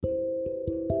Di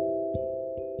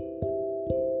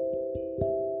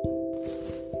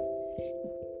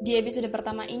episode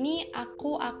pertama ini,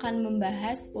 aku akan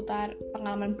membahas seputar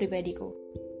pengalaman pribadiku.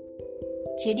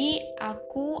 Jadi,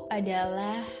 aku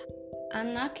adalah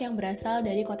anak yang berasal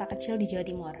dari kota kecil di Jawa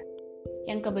Timur.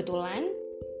 Yang kebetulan,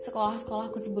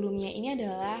 sekolah-sekolahku sebelumnya ini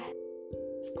adalah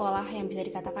sekolah yang bisa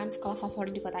dikatakan sekolah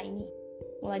favorit di kota ini.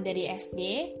 Mulai dari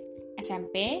SD,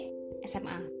 SMP,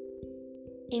 SMA.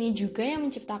 Ini juga yang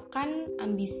menciptakan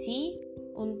ambisi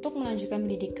untuk melanjutkan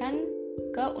pendidikan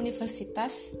ke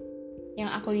universitas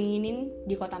yang aku inginin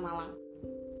di kota Malang.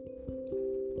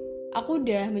 Aku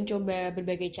udah mencoba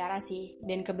berbagai cara sih,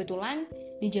 dan kebetulan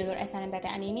di jalur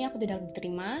SNMPTN ini aku tidak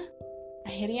diterima.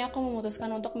 Akhirnya aku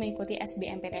memutuskan untuk mengikuti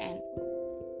SBMPTN,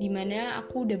 di mana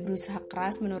aku udah berusaha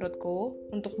keras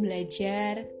menurutku untuk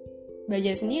belajar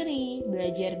sendiri,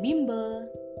 belajar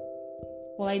bimbel,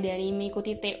 mulai dari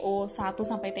mengikuti TO 1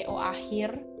 sampai TO akhir,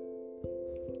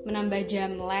 menambah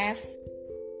jam les.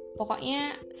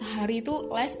 Pokoknya sehari itu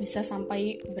les bisa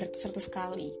sampai beratus-ratus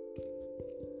kali.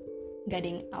 Gak ada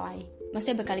yang alay.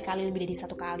 Maksudnya berkali-kali, lebih dari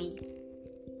 1 kali.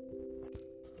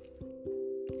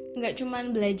 Gak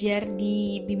cuman belajar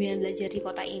di bimbingan belajar di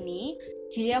kota ini,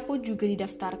 jadi aku juga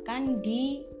didaftarkan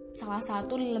di salah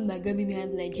satu lembaga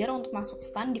bimbingan belajar untuk masuk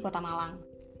STAN di kota Malang.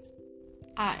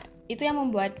 Itu yang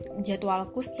membuat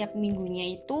jadwalku setiap minggunya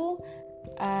itu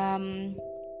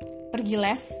pergi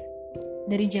les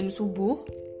dari jam subuh,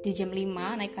 di jam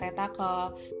 5 naik kereta ke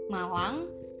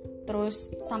Malang,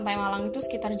 terus sampai Malang itu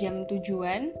sekitar jam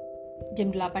 7-an,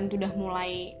 jam 8 itu udah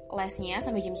mulai lesnya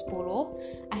sampai jam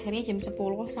 10, akhirnya jam 10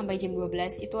 sampai jam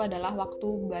 12 itu adalah waktu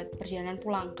buat perjalanan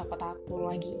pulang ke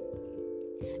kotaku lagi.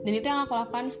 Dan itu yang aku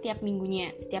lakukan setiap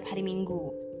minggunya, setiap hari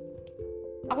Minggu.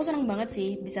 Aku senang banget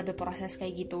sih bisa berproses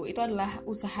kayak gitu, itu adalah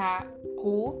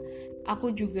usahaku. Aku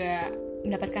juga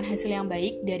mendapatkan hasil yang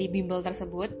baik dari bimbel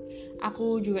tersebut.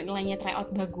 Aku juga nilainya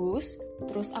tryout bagus.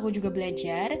 Terus aku juga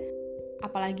belajar,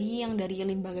 apalagi yang dari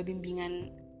lembaga bimbingan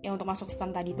yang untuk masuk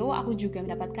STAN tadi tuh, aku juga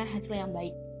mendapatkan hasil yang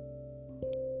baik.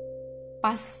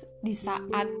 Pas di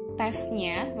saat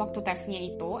tesnya, waktu tesnya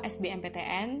itu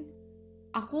SBMPTN,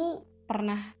 aku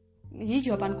pernah,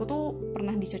 jadi jawabanku tuh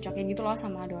pernah dicocokin gitu loh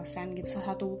sama dosen gitu,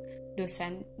 salah satu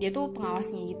dosen, dia tuh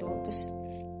pengawasnya gitu. Terus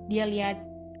dia lihat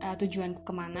tujuanku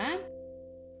kemana,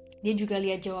 dia juga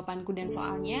lihat jawabanku dan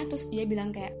soalnya, terus dia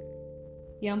bilang kayak,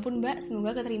 ya ampun mbak,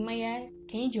 semoga keterima ya,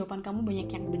 kayaknya jawaban kamu banyak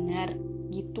yang benar,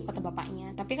 gitu kata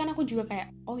bapaknya. Tapi kan aku juga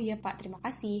kayak, oh iya pak, terima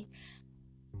kasih.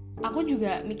 Aku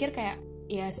juga mikir kayak,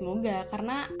 ya semoga,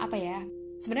 karena apa ya,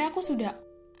 sebenarnya aku sudah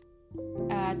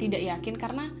tidak yakin,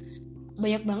 karena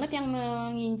banyak banget yang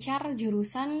mengincar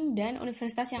jurusan dan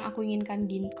universitas yang aku inginkan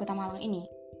di kota Malang ini.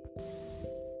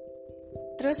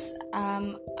 Terus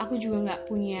aku juga gak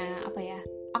punya,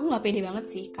 aku gak pede banget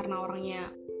sih, karena orangnya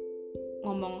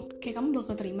ngomong kayak kamu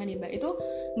bakal terima deh mbak, itu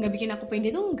gak bikin aku pede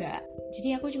tuh enggak.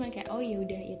 Jadi aku cuma kayak, oh ya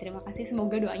udah, ya terima kasih,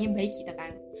 semoga doanya baik gitu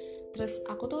kan. Terus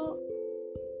aku tuh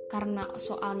karena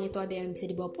soalnya itu ada yang bisa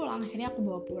dibawa pulang, akhirnya aku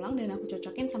bawa pulang dan aku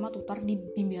cocokin sama tutor di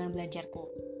bimbingan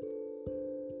belajarku.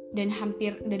 Dan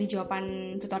hampir dari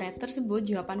jawaban tutornya tersebut,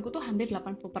 jawabanku tuh hampir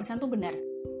 80% tuh benar,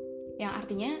 yang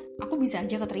artinya aku bisa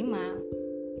aja keterima.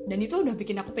 Dan itu udah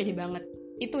bikin aku pede banget.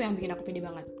 Itu yang bikin aku pede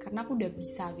banget, karena aku udah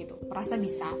bisa gitu, merasa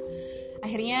bisa.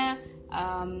 Akhirnya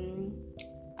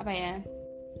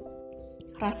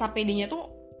rasa pedenya tuh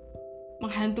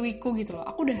menghantuiku gitu loh.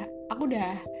 Aku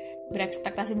udah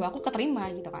berekspektasi bahwa aku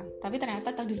keterima gitu kan. Tapi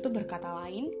ternyata takdir itu berkata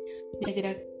lain, dan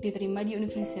tidak diterima di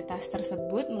universitas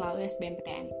tersebut melalui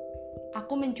SBMPTN.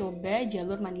 Aku mencoba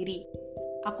jalur mandiri.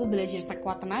 Aku belajar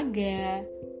sekuat tenaga.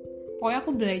 Pokoknya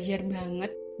aku belajar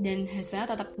banget dan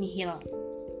hasilnya tetap nihil.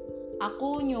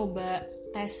 Aku nyoba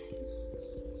tes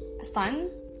STAN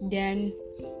dan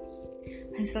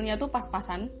hasilnya tuh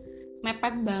pas-pasan,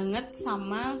 mepet banget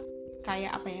sama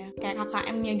kayak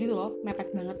KKM-nya gitu loh, mepet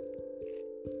banget.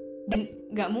 Dan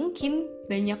gak mungkin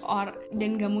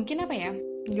gak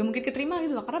mungkin keterima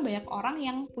gitu loh, karena banyak orang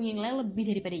yang punya nilai lebih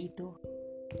daripada itu.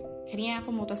 Akhirnya aku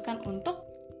memutuskan untuk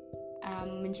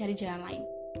mencari jalan lain.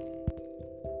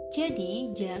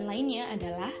 Jadi jalan lainnya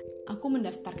adalah aku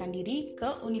mendaftarkan diri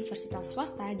ke universitas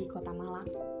swasta di kota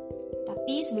Malang.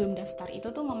 Tapi sebelum daftar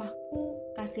itu tuh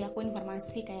mamaku kasih aku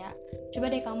informasi kayak, coba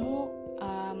deh kamu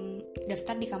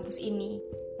daftar di kampus ini.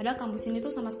 Padahal kampus ini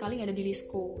tuh sama sekali gak ada di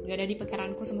listku, gak ada di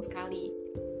pikiranku sama sekali.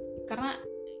 Karena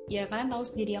ya kalian tahu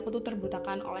sendiri, aku tuh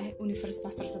terbutakan oleh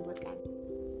universitas tersebut kan.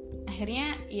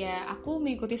 Akhirnya ya aku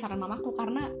mengikuti saran mamaku,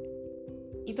 karena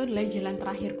itu adalah jalan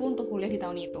terakhirku untuk kuliah di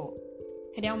tahun itu.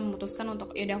 Akhirnya aku memutuskan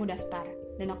untuk yaudah aku daftar,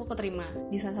 dan aku keterima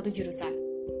di salah satu jurusan.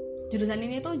 Jurusan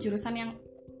ini tuh jurusan yang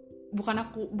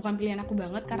bukan pilihan aku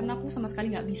banget, karena aku sama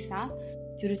sekali nggak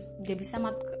bisa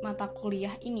mata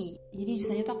kuliah ini. Jadi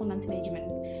jurusannya tuh akuntansi manajemen.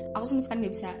 Aku sama sekali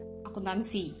nggak bisa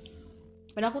akuntansi.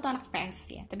 Padahal aku tuh anak PS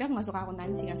ya, tapi aku nggak suka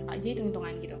akuntansi, nggak suka aja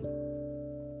hitung-hitungan gitu.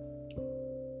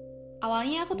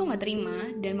 Awalnya aku tuh nggak terima,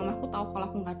 dan mamaku tahu kalau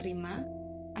aku nggak terima.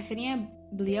 Akhirnya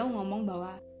beliau ngomong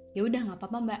bahwa ya udah nggak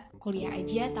apa-apa mbak, kuliah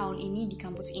aja tahun ini di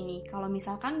kampus ini. Kalau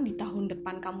misalkan di tahun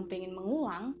depan kamu pengen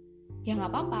mengulang, ya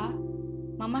nggak apa-apa,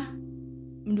 mama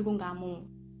mendukung kamu.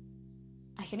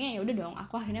 Akhirnya ya udah dong,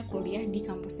 aku akhirnya kuliah di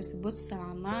kampus tersebut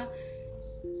selama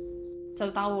 1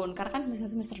 tahun, karena kan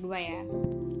semester 2 ya.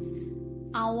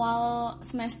 Awal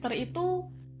semester itu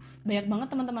banyak banget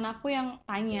teman-teman aku yang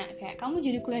tanya kayak, kamu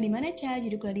jadi kuliah di mana Ca?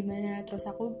 Jadi kuliah di mana? Terus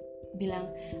aku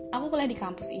bilang, aku kuliah di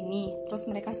kampus ini. Terus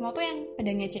mereka semua tuh yang pada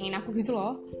ngecengin aku gitu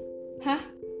loh. Hah?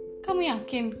 Kamu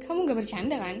yakin? Kamu gak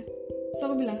bercanda kan? Terus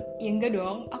aku bilang, ya enggak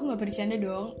dong, aku gak bercanda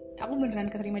dong. Aku beneran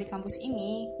keterima di kampus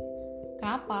ini.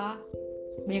 Kenapa?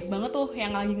 Banyak banget tuh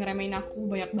yang lagi ngeremehin aku,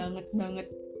 banyak banget.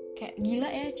 Kayak gila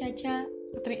ya Caca,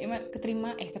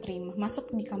 keterima masuk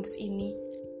di kampus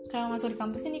ini. Kalau masuk di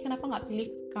kampus ini kenapa nggak pilih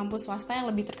kampus swasta yang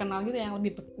lebih terkenal gitu, yang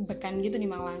lebih beken gitu di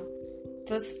Malang.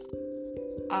 Terus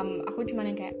aku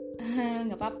cuman yang kayak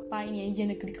nggak apa-apa, ini aja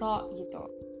negeri kok gitu.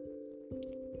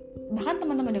 Bahkan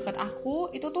teman-teman dekat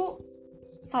aku itu tuh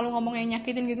selalu ngomong yang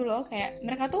nyakitin gitu loh, kayak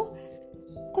mereka tuh,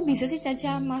 kok bisa sih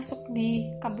Caca masuk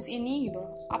di kampus ini gitu,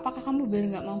 apakah kamu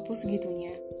bener nggak mampu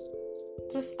segitunya?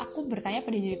 Terus aku bertanya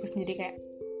pada diriku sendiri kayak,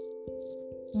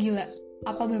 gila,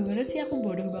 apa bener sih aku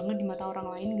bodoh banget di mata orang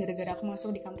lain gara-gara aku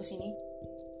masuk di kampus ini?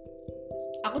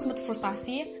 Aku sempat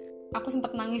frustasi, aku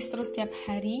sempat nangis terus tiap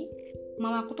hari.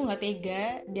 Mama aku tuh nggak tega,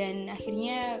 dan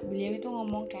akhirnya beliau itu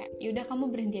ngomong kayak, yaudah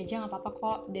kamu berhenti aja nggak apa-apa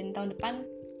kok, dan tahun depan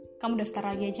kamu daftar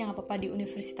lagi aja nggak apa-apa di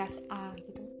universitas A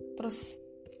gitu. Terus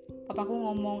papaku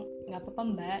ngomong, nggak apa-apa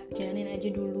mbak, jalanin aja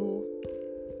dulu.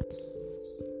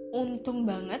 Untung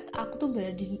banget aku tuh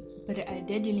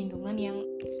berada di lingkungan yang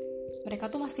mereka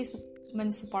tuh masih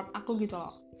mensupport aku gitu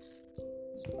loh.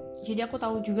 Jadi aku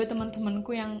tahu juga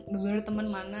teman-temanku yang bener-bener teman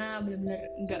mana, bener-bener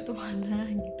enggak tuh mana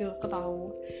gitu, aku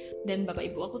tahu. Dan bapak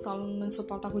ibu aku selalu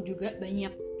mensupport aku juga, banyak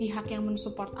pihak yang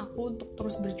mensupport aku untuk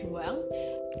terus berjuang.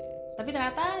 Tapi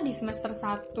ternyata di semester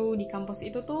 1 di kampus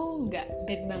itu tuh nggak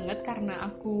bad banget, karena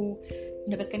aku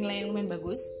mendapatkan nilai yang lumayan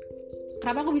bagus.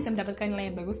 Kenapa aku bisa mendapatkan nilai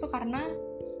yang bagus tuh karena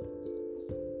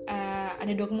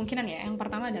ada 2 kemungkinan ya. Yang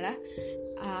pertama adalah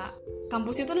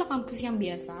kampus itu adalah kampus yang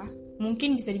biasa,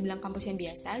 mungkin bisa dibilang kampus yang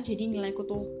biasa, jadi nilaiku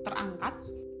tuh terangkat.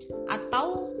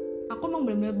 Atau aku emang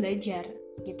benar-benar belajar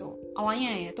gitu.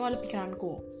 Awalnya ya itu ada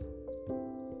pikiranku.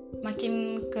 Makin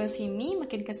ke sini,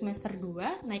 makin ke semester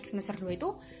 2, naik ke semester 2 itu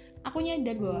aku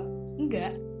nyadar bahwa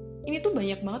enggak, ini tuh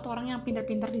banyak banget orang yang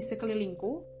pintar-pintar di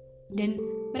sekelilingku, dan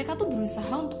mereka tuh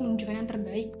berusaha untuk menunjukkan yang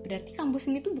terbaik. Berarti kampus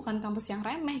ini tuh bukan kampus yang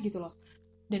remeh gitu loh.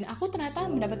 Dan aku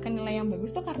ternyata mendapatkan nilai yang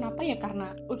bagus tuh karena apa ya?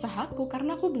 Karena usahaku,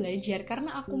 karena aku belajar,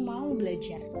 karena aku mau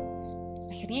belajar.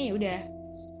 Akhirnya ya udah,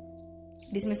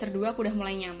 di semester 2 aku udah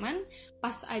mulai nyaman.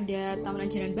 Pas ada tahun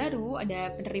ajaran baru,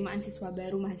 ada penerimaan siswa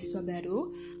baru, mahasiswa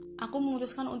baru, aku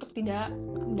memutuskan untuk tidak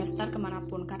mendaftar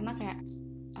kemanapun, karena kayak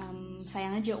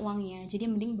sayang aja uangnya,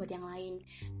 jadi mending buat yang lain.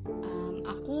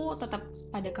 Aku tetap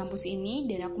pada kampus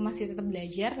ini dan aku masih tetap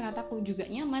belajar. Ternyata aku juga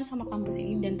nyaman sama kampus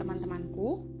ini dan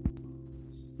teman-temanku.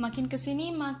 Makin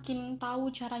kesini makin tahu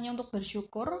caranya untuk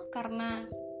bersyukur, karena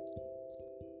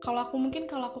kalau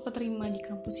aku keterima di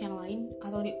kampus yang lain,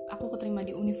 atau aku keterima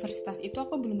di universitas itu,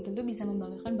 aku belum tentu bisa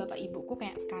membanggakan bapak ibuku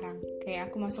kayak sekarang,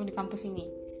 kayak aku masuk di kampus ini.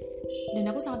 Dan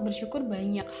aku sangat bersyukur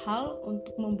banyak hal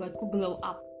untuk membuatku glow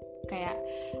up. Kayak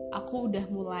aku udah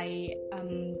mulai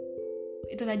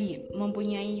itu tadi,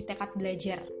 mempunyai tekad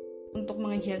belajar untuk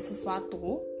mengejar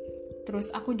sesuatu.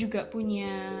 Terus aku juga punya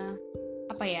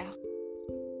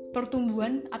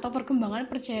pertumbuhan atau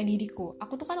perkembangan percaya diriku.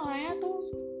 Aku tuh kan orangnya tuh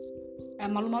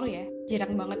malu-malu ya,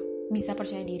 jarang banget bisa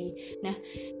percaya diri. Nah,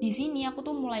 di sini aku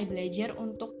tuh mulai belajar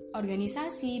untuk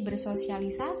organisasi,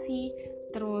 bersosialisasi,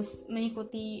 terus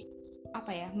mengikuti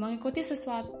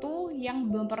sesuatu yang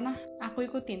belum pernah aku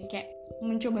ikutin, kayak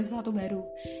mencoba sesuatu baru,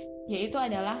 yaitu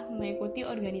adalah mengikuti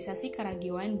organisasi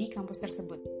keradioan di kampus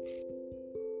tersebut.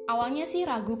 Awalnya sih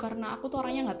ragu karena aku tuh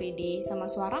orangnya gak pede sama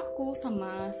suaraku,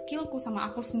 sama skillku, sama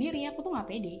aku sendiri, aku tuh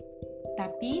gak pede.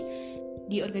 Tapi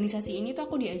di organisasi ini tuh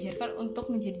aku diajarkan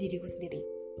untuk menjadi diriku sendiri.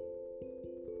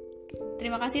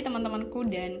 Terima kasih teman-temanku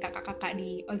dan kakak-kakak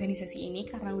di organisasi ini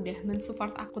karena udah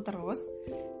mensupport aku terus.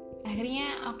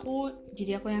 Akhirnya aku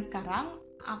jadi aku yang sekarang.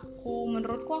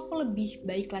 Menurutku aku lebih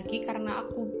baik lagi karena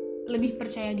aku lebih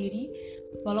percaya diri,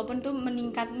 walaupun tuh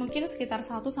meningkat mungkin sekitar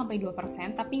 1-2%,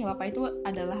 tapi gak apa-apa, itu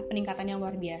adalah peningkatan yang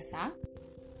luar biasa.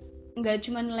 Gak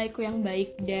cuma nilaiku yang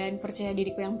baik dan percaya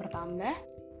diriku yang bertambah,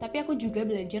 tapi aku juga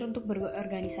belajar untuk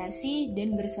berorganisasi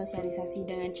dan bersosialisasi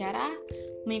dengan cara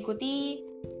mengikuti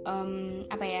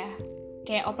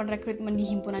kayak open recruitment di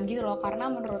himpunan gitu loh. Karena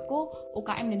menurutku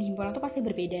UKM dan himpunan tuh pasti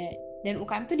berbeda, dan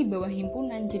UKM tuh di bawah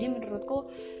himpunan. Jadi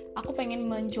menurutku aku pengen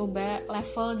mencoba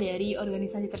level dari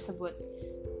organisasi tersebut.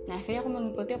 Nah, akhirnya aku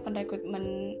mengikuti open recruitment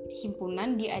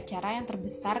himpunan di acara yang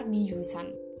terbesar di jurusan.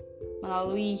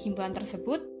 Melalui himpunan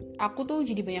tersebut, aku tuh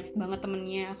jadi banyak banget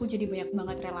temennya, aku jadi banyak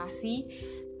banget relasi,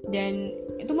 dan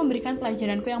itu memberikan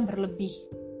pelajaranku yang berlebih.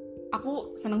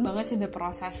 Aku seneng banget sih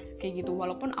berproses kayak gitu,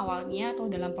 walaupun awalnya atau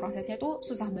dalam prosesnya tuh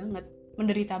susah banget,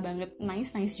 menderita banget,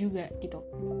 nangis juga gitu.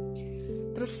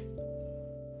 Terus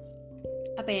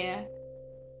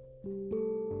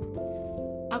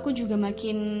aku juga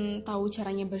makin tahu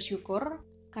caranya bersyukur,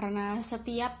 karena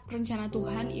setiap rencana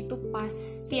Tuhan itu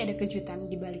pasti ada kejutan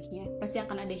di baliknya, pasti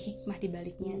akan ada hikmah di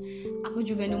baliknya. Aku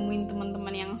juga nemuin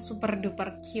teman-teman yang super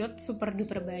duper cute, super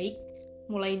duper baik,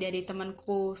 mulai dari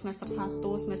temanku semester 1,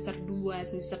 semester 2,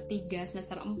 semester 3,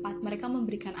 semester 4. Mereka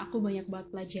memberikan aku banyak banget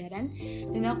pelajaran,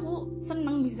 dan aku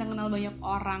seneng bisa kenal banyak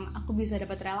orang, aku bisa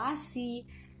dapat relasi,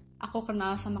 aku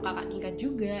kenal sama kakak tingkat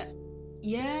juga.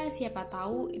 Ya, siapa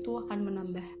tahu itu akan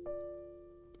menambah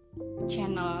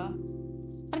channel.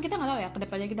 Kan kita nggak tahu ya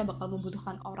kedepannya kita bakal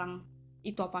membutuhkan orang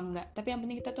itu apa enggak, tapi yang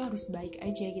penting kita tuh harus baik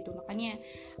aja gitu. Makanya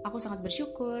aku sangat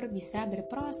bersyukur bisa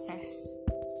berproses.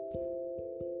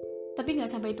 Tapi nggak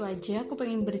sampai itu aja, aku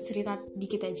pengen bercerita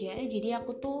dikit aja. Jadi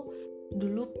aku tuh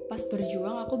dulu pas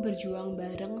berjuang, aku berjuang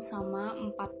bareng sama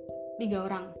 3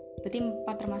 orang. Berarti 4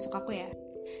 termasuk aku ya.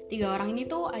 3 orang ini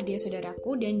tuh adik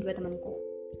saudaraku dan 2 temanku.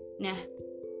 Nah,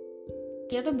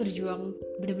 kita tuh berjuang,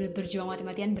 bener-bener berjuang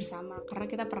mati-matian bersama, karena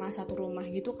kita pernah satu rumah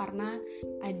gitu, karena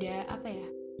ada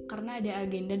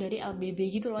agenda dari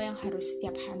LBB gitu loh yang harus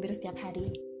hampir setiap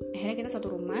hari. Akhirnya kita satu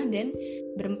rumah dan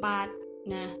berempat.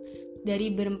 Nah,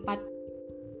 dari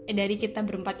kita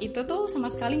berempat itu tuh sama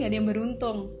sekali nggak ada yang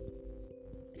beruntung.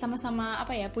 Sama-sama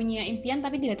punya impian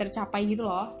tapi tidak tercapai gitu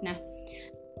loh. Nah,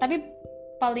 tapi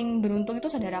paling beruntung itu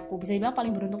saudaraku, bisa dibilang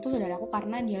paling beruntung tuh saudaraku,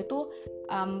 karena dia tuh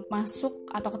masuk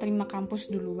atau keterima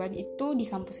kampus duluan itu di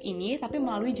kampus ini, tapi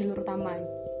melalui jalur utama.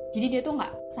 Jadi dia tuh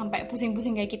nggak sampai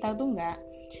pusing-pusing kayak kita tuh nggak.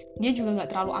 Dia juga nggak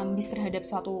terlalu ambis terhadap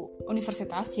suatu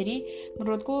universitas. Jadi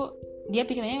menurutku dia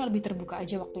pikirannya lebih terbuka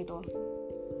aja waktu itu.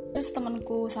 Terus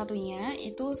temanku satunya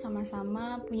itu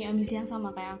sama-sama punya ambisi yang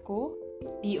sama kayak aku,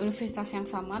 di universitas yang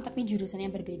sama tapi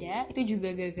jurusannya berbeda. Itu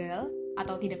juga gagal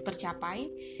atau tidak tercapai.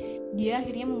 Dia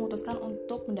akhirnya memutuskan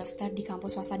untuk mendaftar di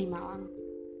kampus swasta di Malang.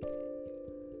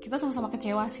 Kita sama-sama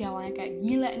kecewa sih awalnya, kayak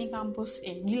gila nih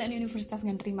gila nih universitas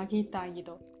nggak terima kita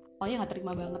gitu. Awalnya nggak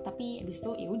terima banget, tapi abis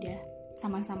itu ya udah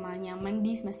sama-sama nyaman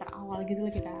di semester awal gitu loh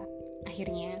kita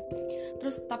akhirnya.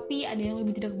 Terus tapi ada yang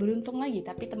lebih tidak beruntung lagi,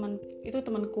 tapi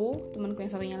temanku yang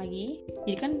satunya lagi.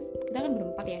 Jadi kan kita kan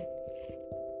berempat ya,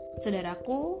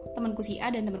 saudaraku, temanku si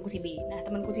A dan temanku si B. Nah,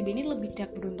 temanku si B ini lebih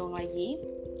tidak beruntung lagi,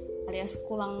 alias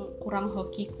kurang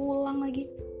hoki.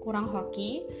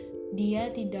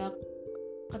 Dia tidak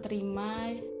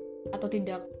keterima atau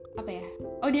tidak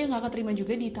dia nggak keterima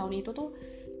juga di tahun itu tuh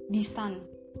di STAN,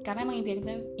 karena emang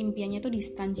impiannya tuh di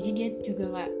STAN. Jadi dia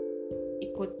juga nggak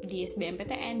ikut di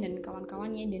SBMPTN dan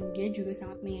kawan-kawannya, dan dia juga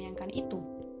sangat menyayangkan itu.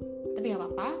 Tapi gak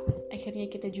apa-apa, akhirnya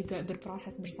kita juga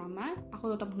berproses bersama. Aku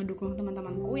tetap mendukung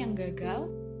teman-temanku yang gagal.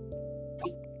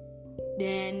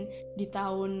 Dan di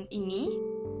tahun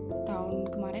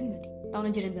kemarin berarti, tahun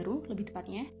ajaran baru lebih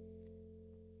tepatnya,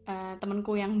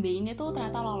 temanku yang B ini tuh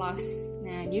ternyata lolos.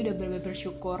 Nah, dia udah benar-benar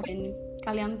bersyukur. Dan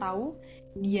kalian tahu,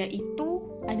 dia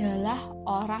itu adalah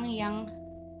orang yang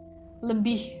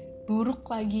lebih buruk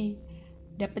lagi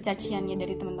dapet caciannya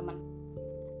dari teman-teman.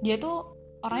 Dia tuh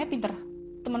orangnya pinter.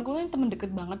 Temanku ini teman deket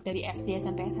banget dari SD,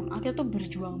 SMP, SMA. Kita tuh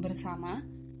berjuang bersama.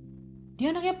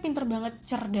 Dia anaknya pinter banget,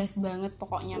 cerdas banget.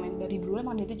 Pokoknya dari dulu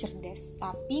emang dia tuh cerdas.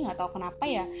 Tapi gak tahu kenapa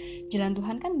ya, jalan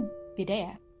Tuhan kan beda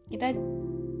ya. Kita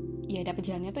ya dapet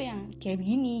jalannya tuh yang kayak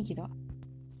begini gitu.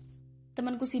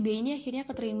 Temanku si B ini akhirnya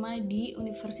keterima di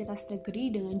universitas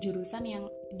negeri dengan jurusan yang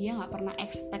dia gak pernah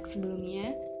expect sebelumnya.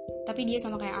 Tapi dia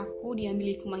sama kayak aku, dia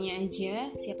ambil hikmahnya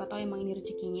aja. Siapa tahu emang ini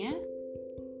rezekinya.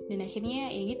 Dan akhirnya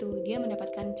ya gitu, dia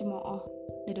mendapatkan cemooh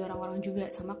dari orang-orang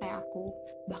juga sama kayak aku,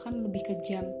 bahkan lebih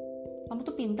kejam. Kamu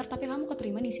tuh pinter tapi kamu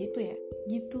keterima di situ ya,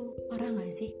 gitu. Parah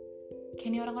nggak sih?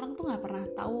 Kayaknya orang-orang tuh nggak pernah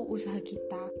tahu usaha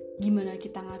kita, gimana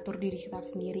kita ngatur diri kita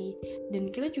sendiri,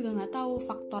 dan kita juga nggak tahu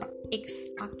faktor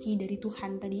X aki dari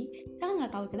Tuhan tadi. Kita kan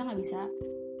nggak tahu, kita nggak bisa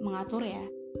mengatur ya.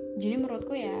 Jadi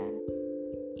menurutku ya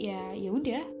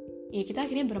udah, ya kita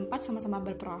akhirnya berempat sama-sama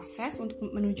berproses untuk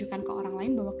menunjukkan ke orang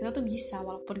lain bahwa kita tuh bisa,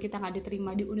 walaupun kita nggak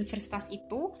diterima di universitas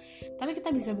itu, tapi kita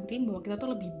bisa buktiin bahwa kita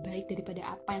tuh lebih baik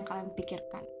daripada apa yang kalian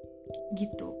pikirkan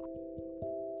gitu.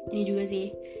 Ini juga sih,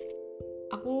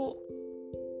 aku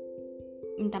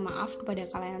minta maaf kepada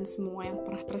kalian semua yang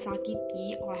pernah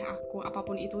tersakiti oleh aku,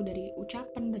 apapun itu, dari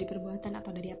ucapan, dari perbuatan,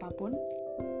 atau dari apapun.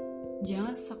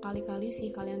 Jangan sekali-kali sih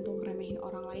kalian tuh ngeremehin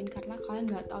orang lain, karena kalian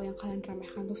gak tahu yang kalian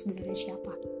remehkan tuh sebenarnya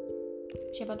siapa.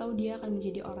 Siapa tahu dia akan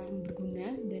menjadi orang yang berguna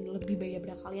dan lebih baik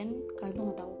daripada kalian tuh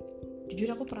gak tahu. Jujur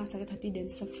aku pernah sakit hati dan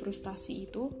sefrustasi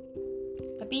itu,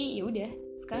 tapi ya udah,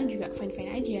 sekarang juga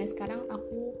fine-fine aja. Sekarang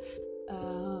aku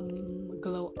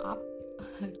glow up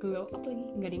lagi,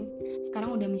 enggak ding.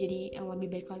 Sekarang udah menjadi yang lebih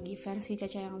baik lagi, versi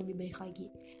Caca yang lebih baik lagi.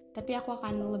 Tapi aku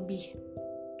akan lebih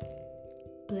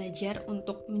belajar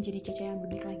untuk menjadi Caca yang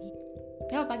lebih baik lagi.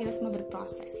 Gak apa-apa, kita semua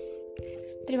berproses.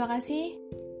 Terima kasih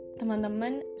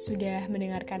teman-teman sudah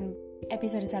mendengarkan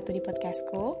episode 1 di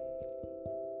podcastku.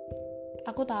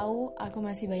 Aku tahu aku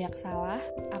masih banyak salah,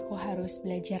 aku harus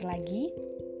belajar lagi,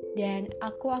 dan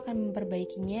aku akan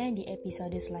memperbaikinya di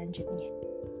episode selanjutnya.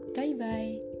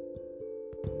 Bye-bye.